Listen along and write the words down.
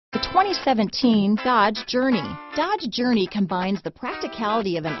2017 Dodge Journey. Dodge Journey combines the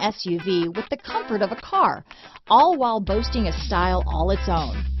practicality of an SUV with the comfort of a car, all while boasting a style all its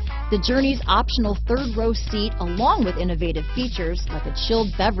own. The Journey's optional third-row seat, along with innovative features like a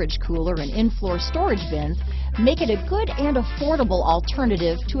chilled beverage cooler and in-floor storage bins, make it a good and affordable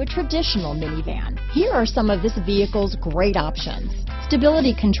alternative to a traditional minivan. Here are some of this vehicle's great options: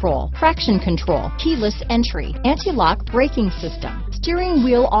 stability control, traction control, keyless entry, anti-lock braking system, steering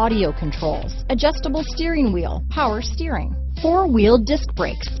wheel audio controls, adjustable steering wheel, power steering, four-wheel disc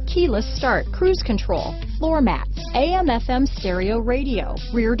brakes, keyless start, cruise control, floor mats, AM/FM stereo radio,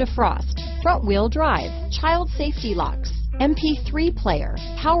 rear defrost, front-wheel drive, child safety locks, MP3 player,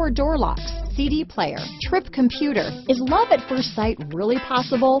 power door locks, CD player, trip computer. Is love at first sight really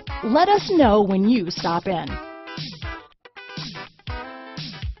possible? Let us know when you stop in.